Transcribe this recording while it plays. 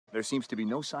There seems to be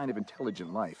no sign of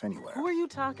intelligent life anywhere. Who are you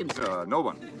talking to? No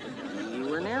one. You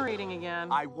were narrating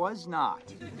again. I was not.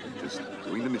 Just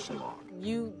doing the mission log.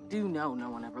 You do know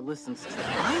no one ever listens to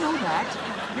that. I know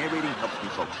that. Narrating helps me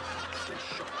focus. Stay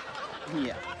sharp.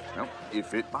 Yeah. Well,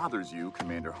 if it bothers you,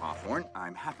 Commander Hawthorne,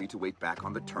 I'm happy to wait back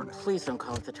on the turnip. Please don't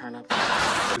call it the turnip.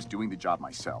 Just doing the job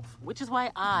myself. Which is why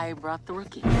I brought the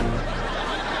rookie.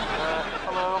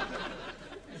 Hello?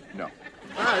 No.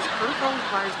 Buzz, protocol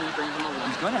requires we bring him along.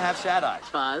 He's gonna have sad eyes.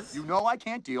 Buzz? You know I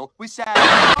can't deal with sad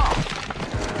eyes.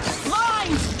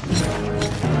 Lines!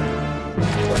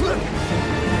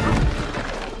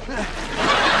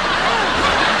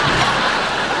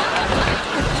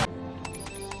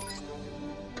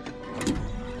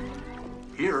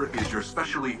 Here is your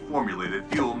specially formulated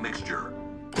fuel mixture.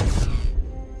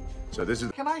 So this is...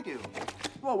 What can I do?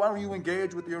 Well, why don't you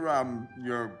engage with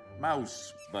your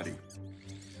mouse buddy?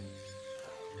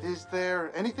 Is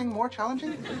there anything more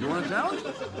challenging? You want a challenge?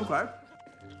 Okay.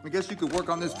 I guess you could work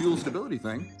on this fuel stability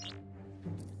thing.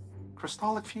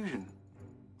 Crystallic fusion.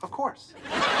 Of course.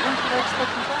 When should I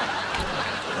expect you back?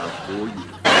 About 4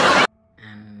 years.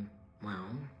 And,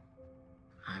 well,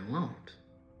 I won't.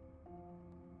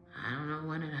 I don't know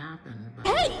when it happened, but...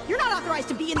 Hey! You're not authorized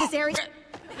to be in this area!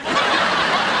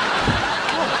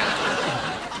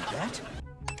 That?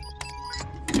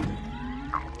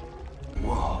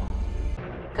 Whoa.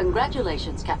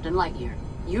 Congratulations, Captain Lightyear.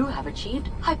 You have achieved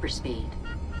hyperspeed.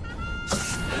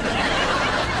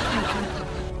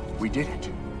 We did it.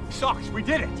 Socks, we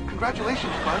did it!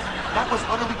 Congratulations, Buzz. That was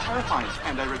utterly terrifying,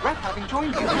 and I regret having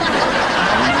joined you.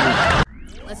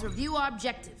 Let's review our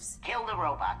objectives. Kill the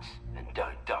robots and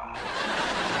don't die.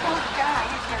 Don't die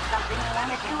is just something we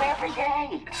want to do every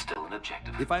day. It's still an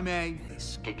objective. If I may.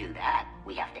 To do that,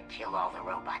 we have to kill all the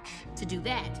robots. To do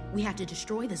that, we have to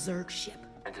destroy the Zerg ship.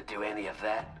 And to do any of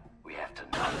that, we have to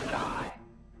not die.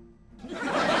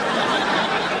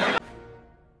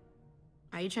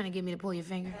 Are you trying to get me to pull your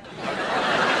finger?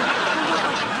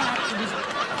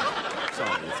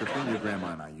 Sorry, it's a thing your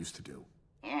grandma and I used to do.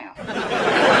 Yeah.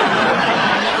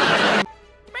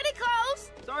 Pretty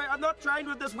close! Sorry, I'm not trained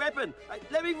with this weapon.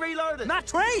 Let me reload it. Not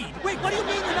trained? Wait, what do you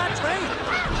mean you're not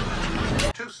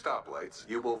trained? 2 stoplights,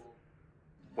 you will...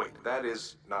 Wait, that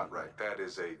is not right. That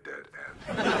is a dead end.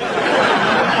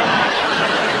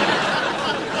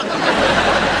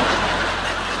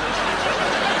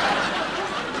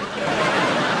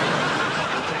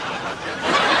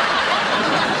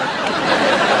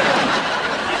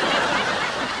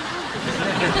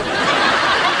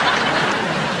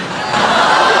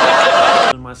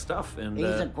 My stuff and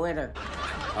He's a quitter.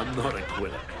 I'm not a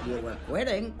quitter. You were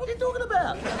quitting? What are you talking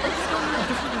about?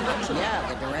 Yeah,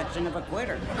 the direction of a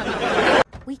quitter.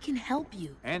 We can help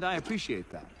you. And I appreciate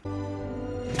that.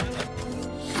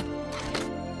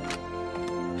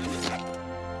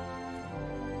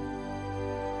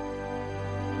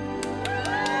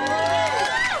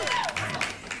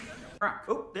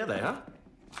 Oh, there they are.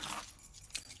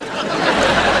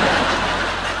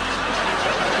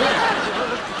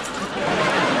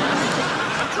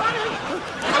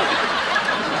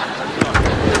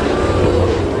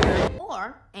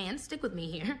 And stick with me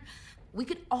here. We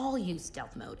could all use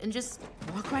stealth mode and just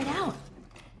walk right out.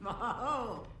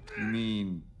 Oh. You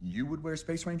mean you would wear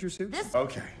Space Ranger suits? This-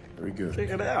 Okay, very good. Check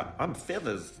it out. I'm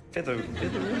feathers. Feather.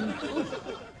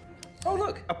 Oh,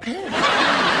 look, a pen.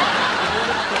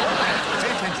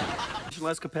 Pay attention.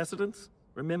 Initialized capacitance.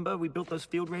 Remember we built those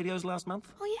field radios last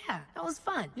month? Oh yeah, that was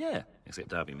fun. Yeah, except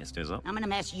Darby messed his up. I'm gonna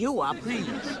mess you up. Please,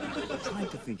 I'm trying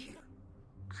to think here.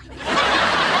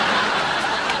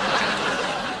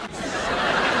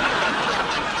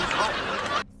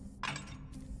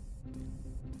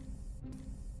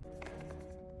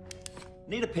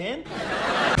 Need a pen?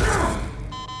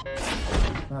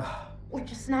 We're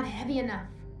just not heavy enough.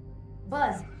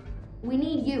 Buzz, we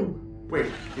need you.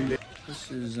 Wait, this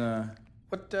is,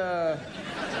 what's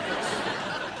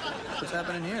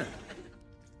happening here?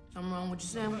 Something wrong with your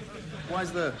sandwich?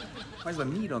 Why's the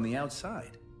meat on the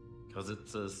outside? Because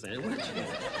it's a sandwich?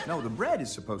 No, the bread is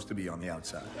supposed to be on the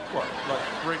outside. What, like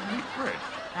bread meat bread?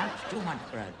 That's too much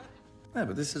bread. Yeah,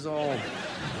 but this is all...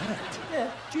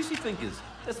 Yeah, juicy fingers.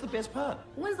 That's the best part.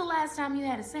 When's the last time you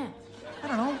had a sandwich? I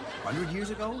don't know, 100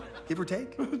 years ago, give or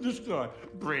take? This guy,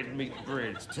 bread, meat,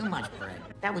 bread. It's too much bread.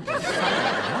 That would just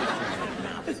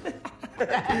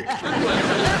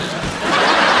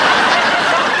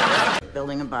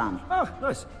Building a bomb. Oh,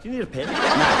 nice. Do you need a pen?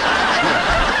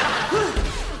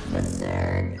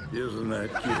 Isn't that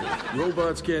cute?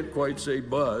 Robots can't quite say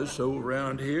Buzz, so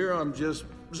around here I'm just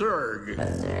Zerg. I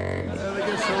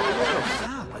guess so.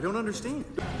 Sal, I don't understand.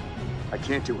 I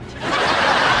can't do it.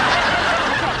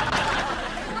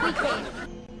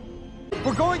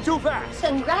 going too fast.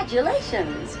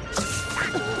 Congratulations.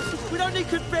 We don't need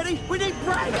confetti. We need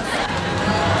brakes.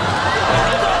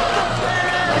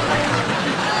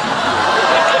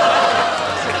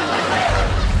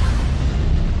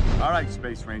 All right,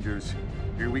 Space Rangers,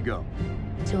 here we go.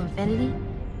 To infinity?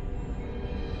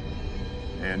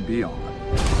 And beyond.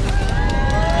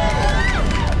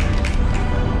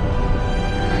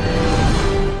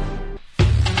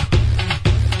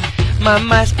 My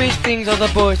MySpace brings all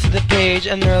the boys to the page,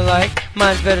 and they're like,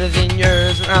 mine's better than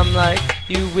yours, and I'm like,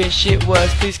 you wish it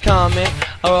was, please comment,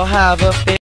 or I'll have a fit.